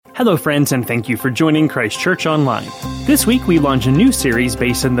Hello friends, and thank you for joining Christ Church Online. This week we launch a new series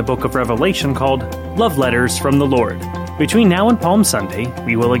based in the book of Revelation called Love Letters from the Lord. Between now and Palm Sunday,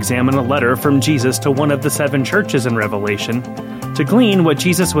 we will examine a letter from Jesus to one of the 7 churches in Revelation to glean what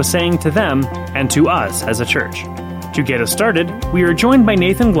Jesus was saying to them and to us as a church. To get us started, we are joined by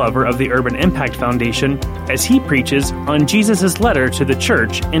Nathan Glover of the Urban Impact Foundation as he preaches on Jesus' letter to the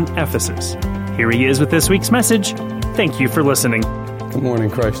church in Ephesus. Here he is with this week's message. Thank you for listening. Good morning,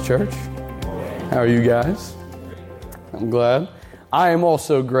 Christ Church. How are you guys? I'm glad. I am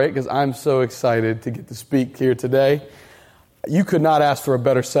also great because I'm so excited to get to speak here today. You could not ask for a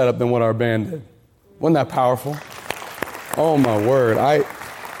better setup than what our band did. Wasn't that powerful? Oh my word.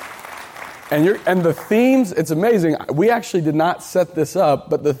 And the themes, it's amazing. We actually did not set this up,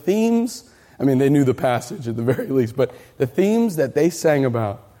 but the themes, they knew the passage at the very least, but the themes that they sang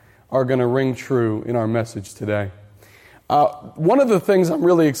about are going to ring true in our message today. One of the things I'm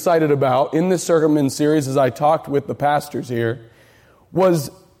really excited about in this sermon series as I talked with the pastors here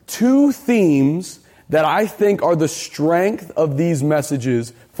was 2 themes that I think are the strength of these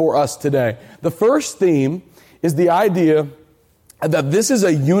messages for us today. The first theme is the idea that this is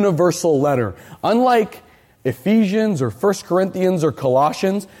a universal letter. Unlike Ephesians or 1 Corinthians or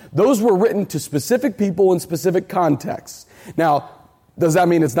Colossians, those were written to specific people in specific contexts. Now, does that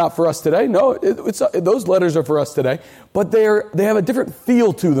mean it's not for us today? No, those letters are for us today, but they have a different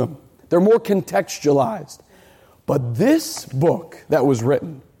feel to them. They're more contextualized. But this book that was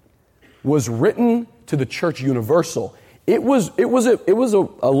written to the church universal. It was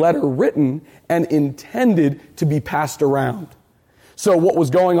a letter written and intended to be passed around. So what was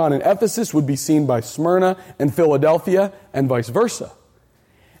going on in Ephesus would be seen by Smyrna and Philadelphia and vice versa.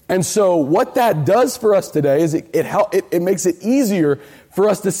 And so what that does for us today is it makes it easier for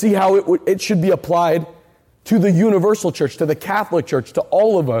us to see how it should be applied to the universal church, to the Catholic Church, to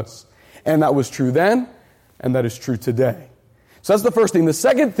all of us. And that was true then, and that is true today. So that's the first theme. The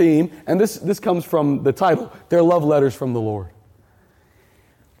second theme, and this comes from the title, they're love letters from the Lord.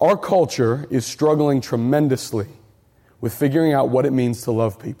 Our culture is struggling tremendously with figuring out what it means to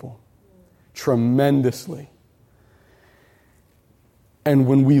love people. Tremendously. And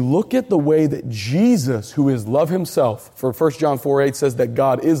when we look at the way that Jesus, who is love himself, for 1 John 4:8 says that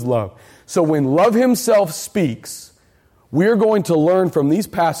God is love. So when love himself speaks, we're going to learn from these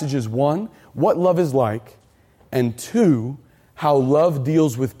passages, 1, what love is like, and 2, how love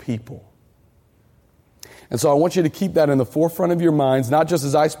deals with people. And so I want you to keep that in the forefront of your minds, not just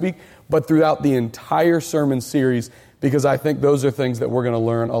as I speak, but throughout the entire sermon series, because I think those are things that we're going to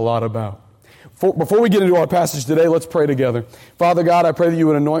learn a lot about. Before we get into our passage today, let's pray together. Father God, I pray that you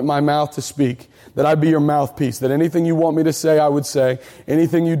would anoint my mouth to speak, that I'd be your mouthpiece, that anything you want me to say, I would say.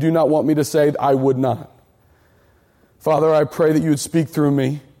 Anything you do not want me to say, I would not. Father, I pray that you would speak through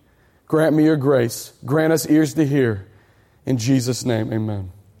me. Grant me your grace. Grant us ears to hear. In Jesus' name,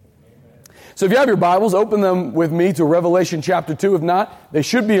 amen. So if you have your Bibles, open them with me to Revelation chapter 2. If not, they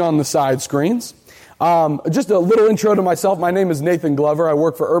should be on the side screens. Just a little intro to myself. My name is Nathan Glover. I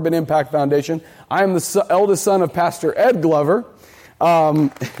work for Urban Impact Foundation. I am the eldest son of Pastor Ed Glover. I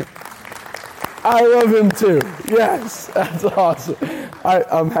love him too. Yes, that's awesome.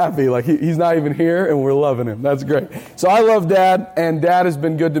 I'm happy. He's not even here and we're loving him. That's great. So I love Dad, and Dad has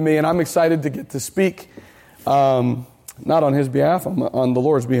been good to me, and I'm excited to get to speak. Not on his behalf, on the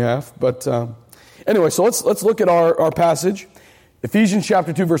Lord's behalf. But anyway, so let's look at our passage. Ephesians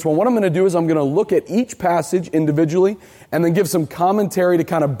chapter 2, verse 1. What I'm going to do is I'm going to look at each passage individually and then give some commentary to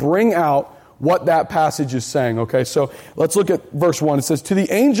kind of bring out what that passage is saying. Okay, so let's look at verse 1. It says, "To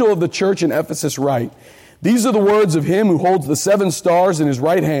the angel of the church in Ephesus write, these are the words of him who holds the 7 stars in his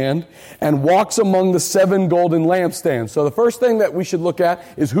right hand and walks among the 7 golden lampstands." So the first thing that we should look at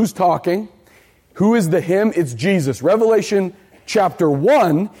is who's talking. Who is the him? It's Jesus. Revelation chapter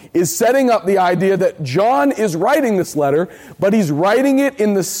 1 is setting up the idea that John is writing this letter, but he's writing it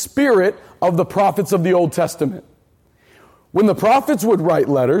in the spirit of the prophets of the Old Testament. When the prophets would write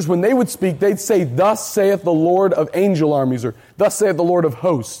letters, when they would speak, they'd say, "Thus saith the Lord of angel armies," or "Thus saith the Lord of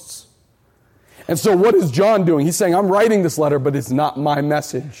hosts." And so what is John doing? He's saying, I'm writing this letter, but it's not my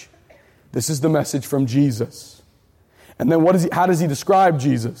message. This is the message from Jesus. And then how does he describe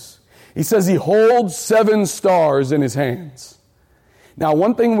Jesus? He says he holds 7 stars in his hands. Now,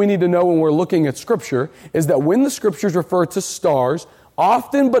 one thing we need to know when we're looking at Scripture is that when the Scriptures refer to stars,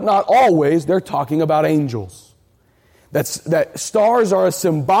 often but not always, they're talking about angels. That stars are a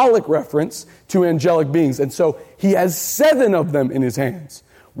symbolic reference to angelic beings. And so he has 7 of them in his hands.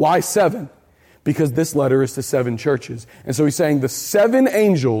 Why 7? Because this letter is to 7 churches. And so he's saying the 7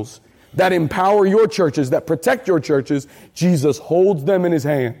 angels that empower your churches, that protect your churches, Jesus holds them in his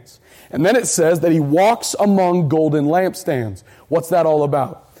hands. And then it says that he walks among golden lampstands. What's that all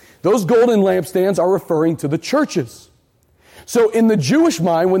about? Those golden lampstands are referring to the churches. So in the Jewish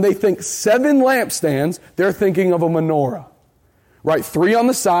mind, when they think 7 lampstands, they're thinking of a menorah. Right? 3 on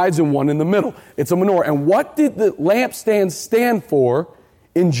the sides and 1 in the middle. It's a menorah. And what did the lampstand stand for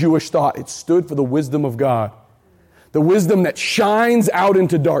in Jewish thought? It stood for the wisdom of God. The wisdom that shines out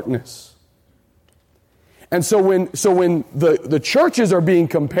into darkness. And so when the churches are being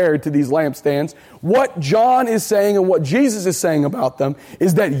compared to these lampstands, what John is saying and what Jesus is saying about them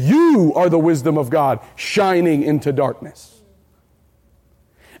is that you are the wisdom of God shining into darkness.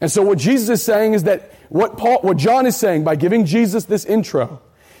 And so what Jesus is saying is that what John is saying by giving Jesus this intro,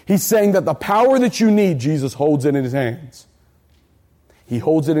 he's saying that the power that you need, Jesus holds it in his hands. He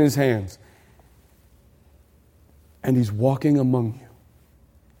holds it in his hands. And he's walking among you.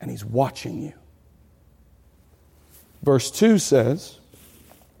 And he's watching you. Verse 2 says,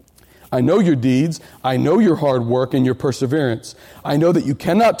 I know your deeds, I know your hard work and your perseverance. I know that you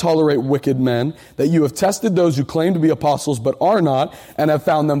cannot tolerate wicked men, that you have tested those who claim to be apostles but are not, and have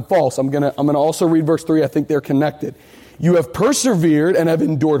found them false. I'm going to also read verse 3. I think they're connected. You have persevered and have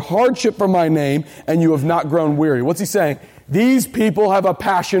endured hardship for my name, and you have not grown weary. What's he saying? These people have a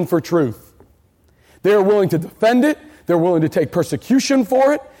passion for truth. They are willing to defend it. They're willing to take persecution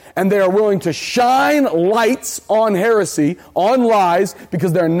for it. And they are willing to shine lights on heresy, on lies,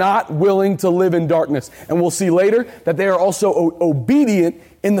 because they're not willing to live in darkness. And we'll see later that they are also obedient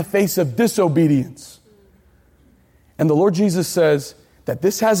in the face of disobedience. And the Lord Jesus says that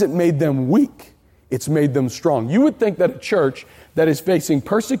this hasn't made them weak. It's made them strong. You would think that a church that is facing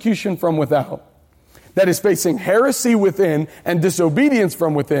persecution from without, that is facing heresy within and disobedience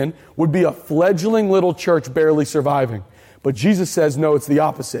from within, would be a fledgling little church barely surviving. But Jesus says, no, it's the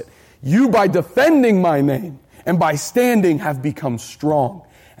opposite. You, by defending my name and by standing, have become strong.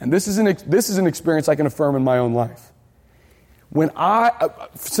 And this is an experience I can affirm in my own life.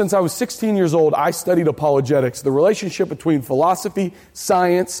 Since I was 16 years old, I studied apologetics, the relationship between philosophy,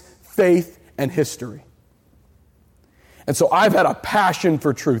 science, faith, and history. And so I've had a passion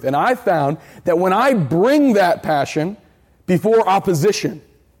for truth. And I found that when I bring that passion before opposition,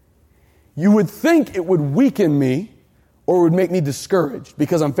 you would think it would weaken me or would make me discouraged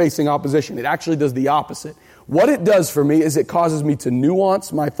because I'm facing opposition. It actually does the opposite. What it does for me is it causes me to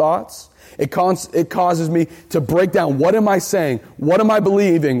nuance my thoughts. It causes me to break down, what am I saying? What am I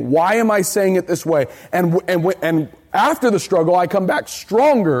believing? Why am I saying it this way? And after the struggle, I come back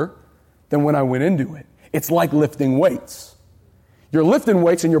stronger than when I went into it. It's like lifting weights. You're lifting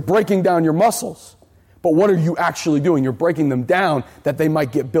weights and you're breaking down your muscles. But what are you actually doing? You're breaking them down that they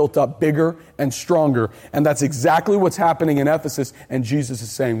might get built up bigger and stronger. And that's exactly what's happening in Ephesus. And Jesus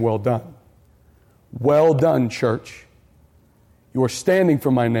is saying, well done. Well done, church. You are standing for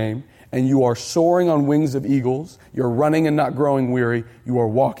my name, and you are soaring on wings of eagles. You're running and not growing weary. You are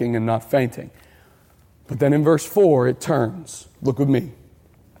walking and not fainting. But then in verse 4, it turns. Look with me.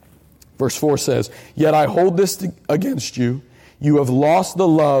 Verse 4 says, yet I hold this against you. You have lost the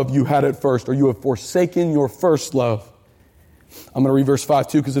love you had at first, or you have forsaken your first love. I'm going to read verse 5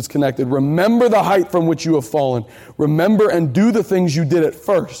 too because it's connected. Remember the height from which you have fallen. Remember and do the things you did at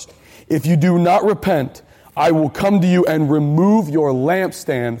first. If you do not repent, I will come to you and remove your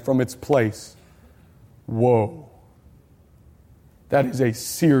lampstand from its place. Whoa. That is a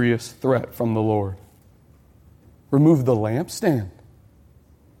serious threat from the Lord. Remove the lampstand.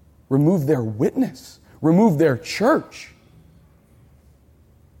 Remove their witness. Remove their church.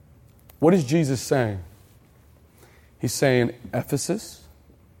 What is Jesus saying? He's saying, Ephesus,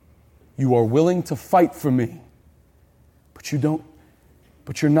 you are willing to fight for me, but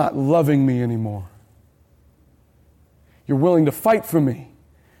you're not loving me anymore. You're willing to fight for me,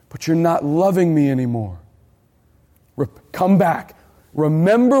 but you're not loving me anymore. Come back.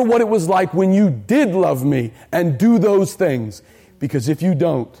 Remember what it was like when you did love me and do those things, because if you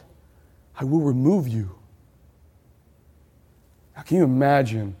don't, I will remove you. Now, can you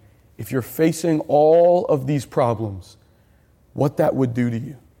imagine if you're facing all of these problems, what that would do to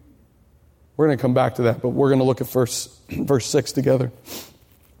you? We're going to come back to that, but we're going to look at verse 6 together.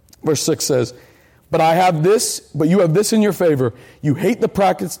 Verse 6 says, but you have this in your favor. You hate the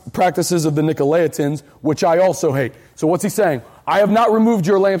practices of the Nicolaitans, which I also hate. So what's he saying? I have not removed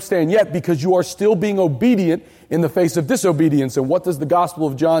your lampstand yet because you are still being obedient in the face of disobedience. And what does the Gospel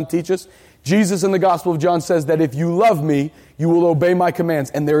of John teach us? Jesus in the Gospel of John says that if you love me, you will obey my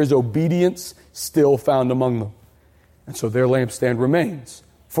commands. And there is obedience still found among them. And so their lampstand remains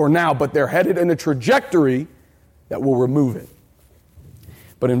for now, but they're headed in a trajectory that will remove it.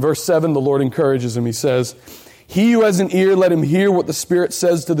 But in verse 7, the Lord encourages him. He says, "He who has an ear, let him hear what the Spirit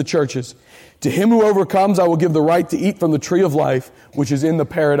says to the churches. To him who overcomes, I will give the right to eat from the tree of life, which is in the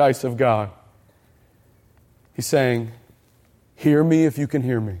paradise of God." He's saying, hear me if you can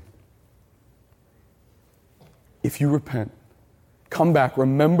hear me. If you repent, come back,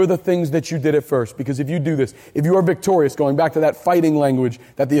 remember the things that you did at first. Because if you do this, if you are victorious, going back to that fighting language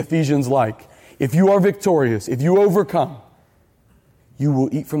that the Ephesians like, if you are victorious, if you overcome, you will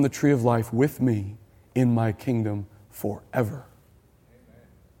eat from the tree of life with me in my kingdom forever.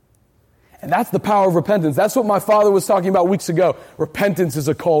 And that's the power of repentance. That's what my father was talking about weeks ago. Repentance is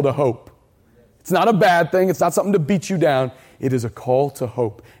a call to hope. It's not a bad thing. It's not something to beat you down. It is a call to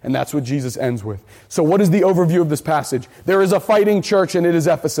hope. And that's what Jesus ends with. So what is the overview of this passage? There is a fighting church, and it is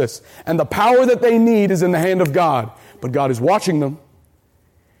Ephesus. And the power that they need is in the hand of God. But God is watching them.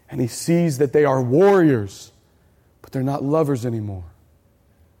 And He sees that they are warriors, but they're not lovers anymore.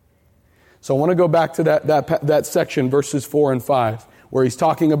 So I want to go back to that section, verses 4 and 5, where He's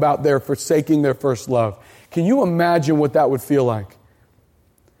talking about their forsaking their first love. Can you imagine what that would feel like?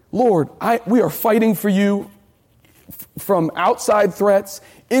 Lord, we are fighting for you from outside threats,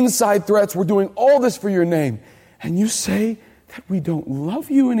 inside threats. We're doing all this for your name. And you say that we don't love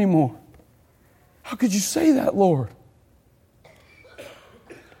you anymore. How could you say that, Lord?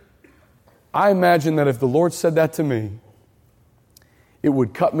 I imagine that if the Lord said that to me, it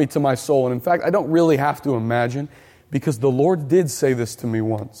would cut me to my soul. And in fact, I don't really have to imagine, because the Lord did say this to me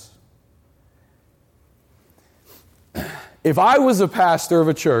once. If I was a pastor of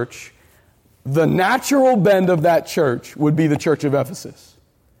a church, the natural bend of that church would be the church of Ephesus.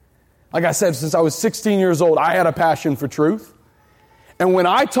 Like I said, since I was 16 years old, I had a passion for truth. And when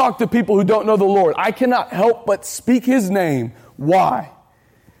I talk to people who don't know the Lord, I cannot help but speak His name. Why?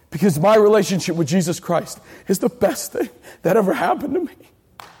 Because my relationship with Jesus Christ is the best thing that ever happened to me.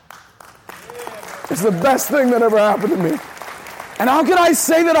 It's the best thing that ever happened to me. And how can I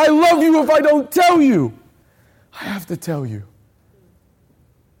say that I love you if I don't tell you? I have to tell you.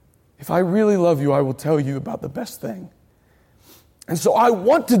 If I really love you, I will tell you about the best thing. And so I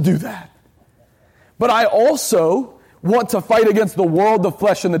want to do that. But I also want to fight against the world, the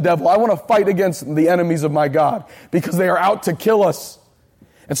flesh, and the devil. I want to fight against the enemies of my God, because they are out to kill us.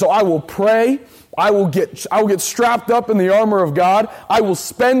 And so I will pray. I will get strapped up in the armor of God. I will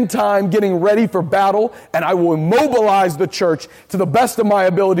spend time getting ready for battle, and I will immobilize the church to the best of my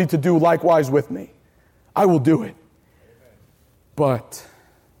ability to do likewise with me. I will do it. But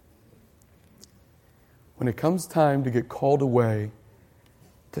when it comes time to get called away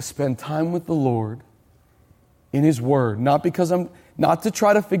to spend time with the Lord in His Word, not to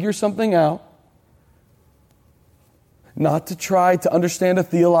try to figure something out, not to try to understand a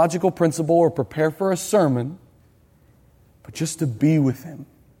theological principle or prepare for a sermon, but just to be with Him.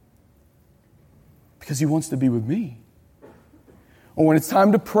 Because He wants to be with me. Or when it's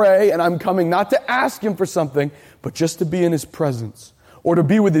time to pray and I'm coming not to ask Him for something, but just to be in His presence. Or to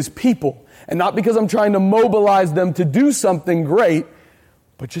be with His people. And not because I'm trying to mobilize them to do something great,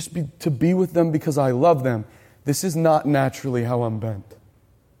 but just to be with them because I love them. This is not naturally how I'm bent.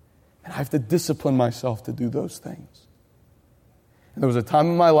 And I have to discipline myself to do those things. And there was a time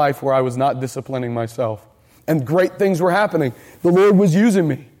in my life where I was not disciplining myself. And great things were happening. The Lord was using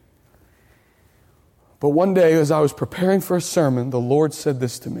me. But one day, as I was preparing for a sermon, the Lord said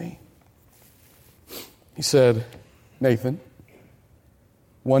this to me. He said, "Nathan,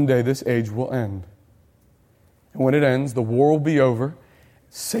 one day this age will end. And when it ends, the war will be over,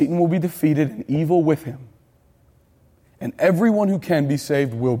 Satan will be defeated, and evil with him. And everyone who can be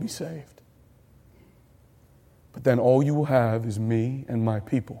saved will be saved. But then all you will have is me and my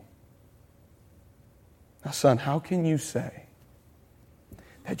people." Now, son, how can you say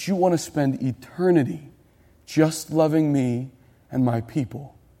that you want to spend eternity just loving me and my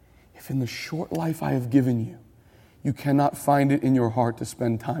people if in the short life I have given you, you cannot find it in your heart to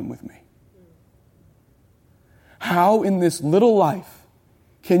spend time with me? How in this little life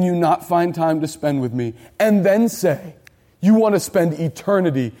can you not find time to spend with me and then say you want to spend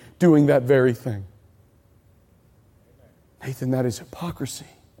eternity doing that very thing? Nathan, that is hypocrisy.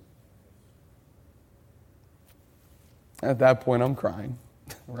 At that point, I'm crying,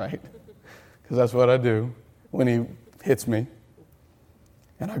 right? Because that's what I do when He hits me.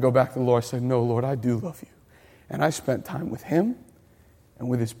 And I go back to the Lord and say, "No, Lord, I do love you." And I spent time with Him and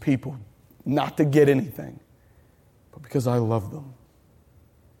with His people, not to get anything, but because I love them.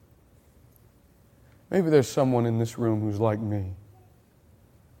 Maybe there's someone in this room who's like me.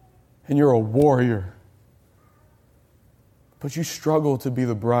 And you're a warrior. But you struggle to be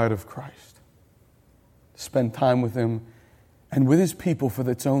the bride of Christ. Spend time with Him and with His people for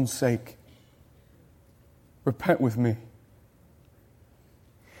its own sake. Repent with me.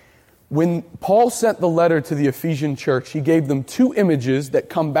 When Paul sent the letter to the Ephesian church, he gave them two images that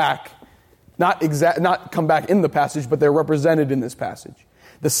come back, not come back in the passage, but they're represented in this passage.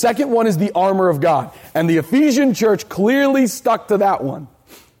 The second one is the armor of God, and the Ephesian church clearly stuck to that one.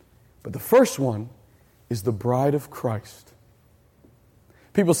 But the first one is the bride of Christ.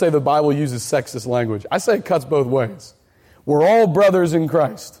 People say the Bible uses sexist language. I say it cuts both ways. We're all brothers in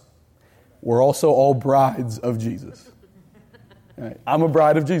Christ. We're also all brides of Jesus. Right? I'm a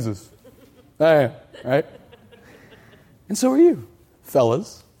bride of Jesus. I am, right? And so are you,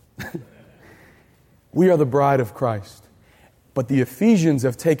 fellas. We are the bride of Christ. But the Ephesians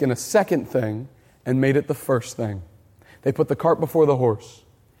have taken a second thing and made it the first thing. They put the cart before the horse.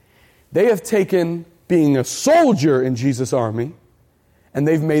 They have taken being a soldier in Jesus' army, and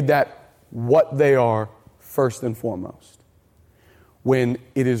they've made that what they are first and foremost. When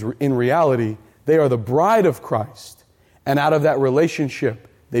it is, in reality, they are the bride of Christ, and out of that relationship,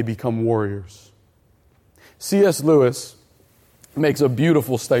 they become warriors. C.S. Lewis makes a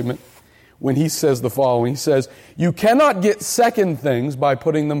beautiful statement when he says the following. He says, "You cannot get second things by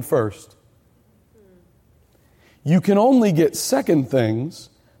putting them first. You can only get second things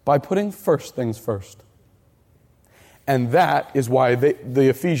by putting first things first." And that is why the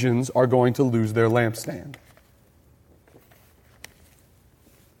Ephesians are going to lose their lampstand.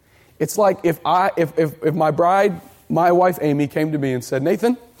 It's like if my bride, my wife Amy, came to me and said,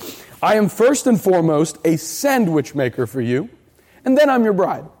 "Nathan, I am first and foremost a sandwich maker for you, and then I'm your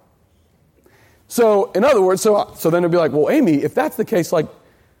bride." So, in other words, so then it'd be like, "Well, Amy, if that's the case, like,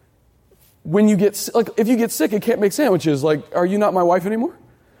 when you get, like, if you get sick and can't make sandwiches, like, are you not my wife anymore?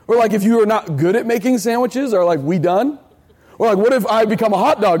 Or like, if you are not good at making sandwiches, are like, we done? Or like, what if I become a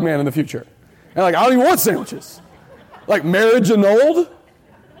hot dog man in the future? And like, I don't even want sandwiches. Like, marriage annulled?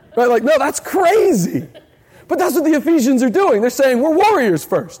 Right? Like, no, that's crazy. But that's what the Ephesians are doing. They're saying, we're warriors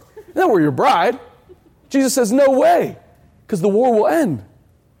first. And then we're your bride. Jesus says, no way, because the war will end.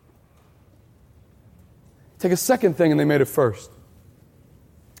 Take a second thing and they made it first.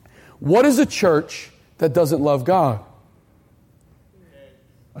 What is a church that doesn't love God?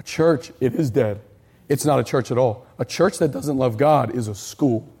 A church, it is dead. It's not a church at all. A church that doesn't love God is a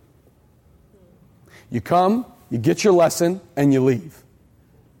school. You come, you get your lesson, and you leave.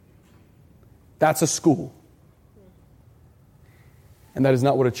 That's a school. And that is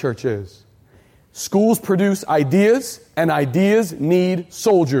not what a church is. Schools produce ideas, and ideas need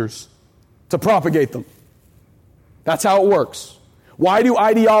soldiers to propagate them. That's how it works. Why do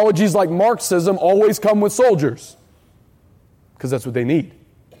ideologies like Marxism always come with soldiers? Because that's what they need.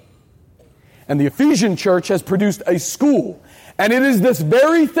 And the Ephesian church has produced a school. And it is this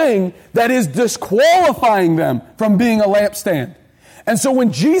very thing that is disqualifying them from being a lampstand. And so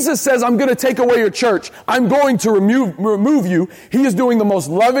when Jesus says, I'm going to take away your church, I'm going to remove you, He is doing the most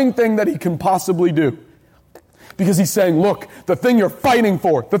loving thing that He can possibly do. Because He's saying, look, the thing you're fighting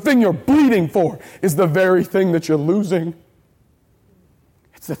for, the thing you're bleeding for, is the very thing that you're losing.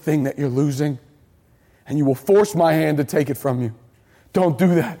 It's the thing that you're losing. And you will force my hand to take it from you. Don't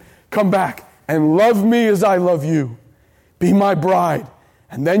do that. Come back and love me as I love you. Be my bride,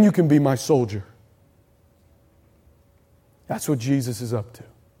 and then you can be my soldier. That's what Jesus is up to.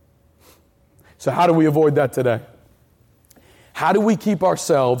 So how do we avoid that today? How do we keep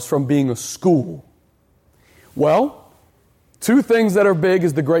ourselves from being a school? Well, two things that are big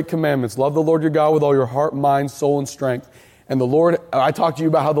is the great commandments. Love the Lord your God with all your heart, mind, soul, and strength. And the Lord, I talked to you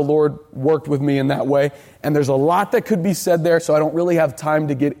about how the Lord worked with me in that way. And there's a lot that could be said there, so I don't really have time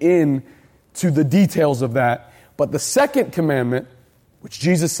to get in to the details of that. But the second commandment, which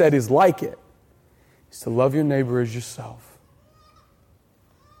Jesus said is like it, is to love your neighbor as yourself.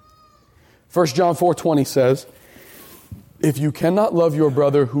 1 John 4:20 says, if you cannot love your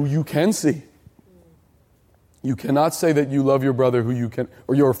brother who you can see, you cannot say that you love your brother who you can,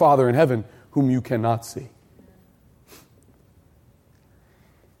 or your Father in heaven whom you cannot see.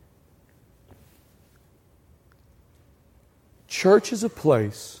 Church is a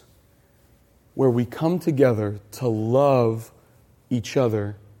place where we come together to love each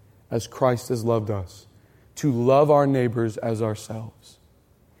other as Christ has loved us, to love our neighbors as ourselves.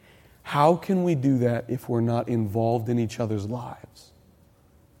 How can we do that if we're not involved in each other's lives?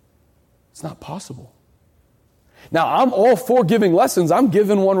 It's not possible. Now, I'm all for giving lessons. I'm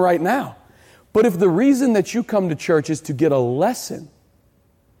giving one right now. But if the reason that you come to church is to get a lesson,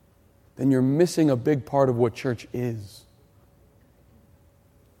 then you're missing a big part of what church is.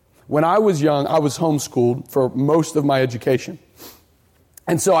 When I was young, I was homeschooled for most of my education.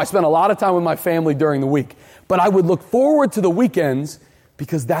 And so I spent a lot of time with my family during the week. But I would look forward to the weekends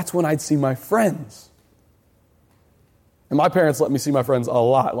because that's when I'd see my friends. And my parents let me see my friends a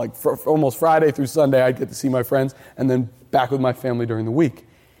lot. Like almost Friday through Sunday, I'd get to see my friends and then back with my family during the week.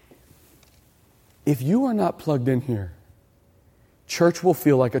 If you are not plugged in here, church will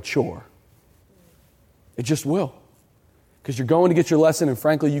feel like a chore. It just will. Because you're going to get your lesson, and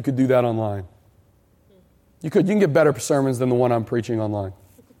frankly, you could do that online. You can get better sermons than the one I'm preaching online.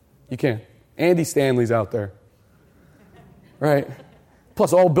 You can. Andy Stanley's out there. Right?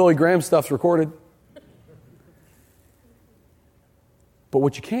 Plus all Billy Graham stuff's recorded. But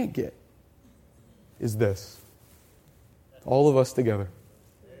what you can't get is this. All of us together.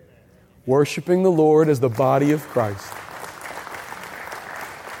 Worshiping the Lord as the body of Christ.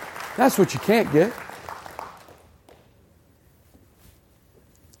 That's what you can't get.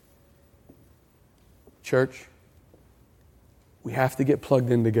 Church, we have to get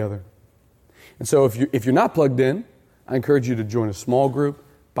plugged in together. And so if you're not plugged in, I encourage you to join a small group,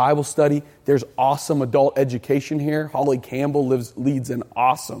 Bible study. There's awesome adult education here. Holly Campbell leads an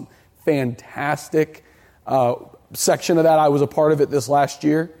awesome, fantastic section of that. I was a part of it this last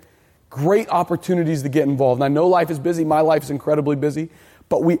year. Great opportunities to get involved. And I know life is busy. My life is incredibly busy.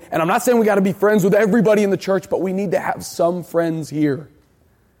 And I'm not saying we got to be friends with everybody in the church, but we need to have some friends here.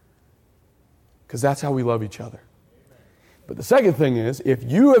 Because that's how we love each other. But the second thing is, if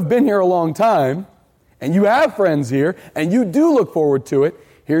you have been here a long time, and you have friends here, and you do look forward to it,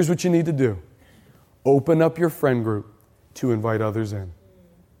 here's what you need to do. Open up your friend group to invite others in.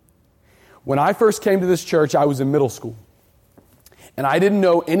 When I first came to this church, I was in middle school. And I didn't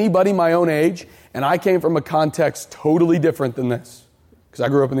know anybody my own age, and I came from a context totally different than this, because I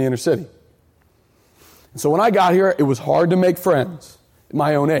grew up in the inner city. And so when I got here, it was hard to make friends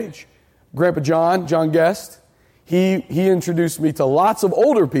my own age. Grandpa John Guest, he introduced me to lots of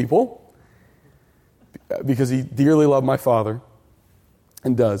older people because he dearly loved my father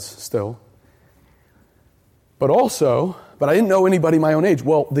and does still. But I didn't know anybody my own age.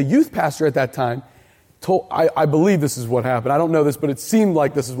 Well, the youth pastor at that time I believe this is what happened. I don't know this, but it seemed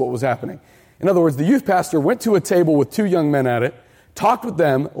like this is what was happening. In other words, the youth pastor went to a table with two young men at it, talked with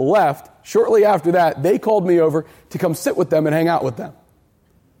them, left. Shortly after that, they called me over to come sit with them and hang out with them.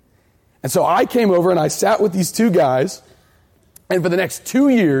 And so I came over and I sat with these two guys, and for the next 2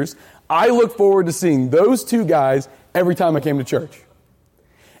 years, I looked forward to seeing those two guys every time I came to church.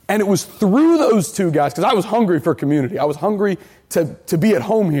 And it was through those two guys, because I was hungry for community. I was hungry to be at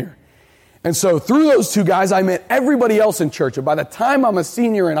home here. And so through those two guys, I met everybody else in church. And by the time I'm a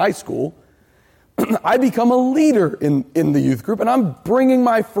senior in high school, I become a leader in the youth group. And I'm bringing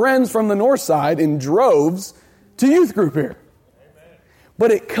my friends from the north side in droves to youth group here.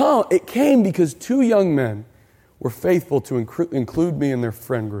 But it came because two young men were faithful to include me in their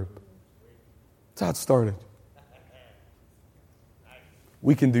friend group. That's how it started.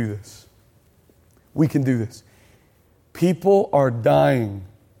 We can do this. We can do this. People are dying.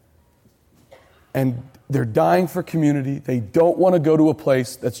 And they're dying for community. They don't want to go to a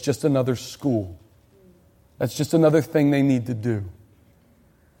place that's just another school. That's just another thing they need to do.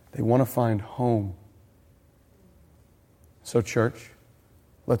 They want to find home. So church,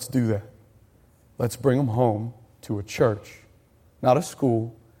 let's do that. Let's bring them home to a church, not a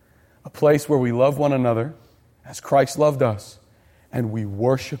school, a place where we love one another as Christ loved us, and we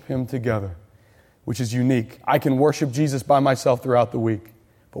worship Him together, which is unique. I can worship Jesus by myself throughout the week,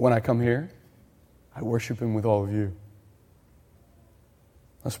 but when I come here, I worship Him with all of you.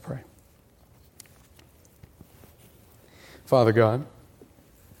 Let's pray. Father God,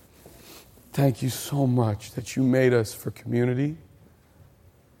 thank you so much that you made us for community,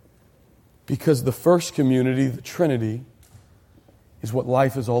 because the first community, the Trinity, is what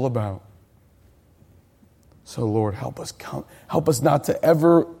life is all about. So Lord, help us not to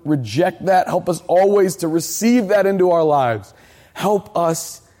ever reject that. Help us always to receive that into our lives. Help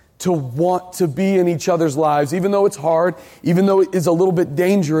us to want to be in each other's lives, even though it's hard, even though it is a little bit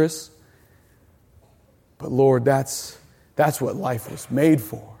dangerous. But Lord, that's what life was made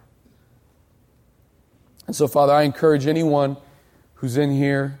for. And so, Father, I encourage anyone who's in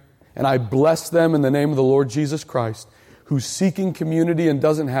here, and I bless them in the name of the Lord Jesus Christ, who's seeking community and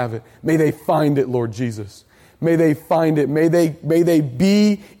doesn't have it. May they find it, Lord Jesus. May they find it. May they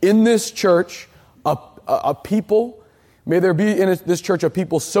be in this church a people. May there be in this church a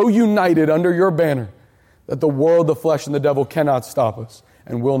people so united under your banner that the world, the flesh, and the devil cannot stop us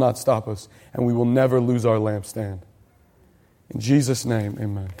and will not stop us, and we will never lose our lampstand. In Jesus' name,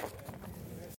 amen.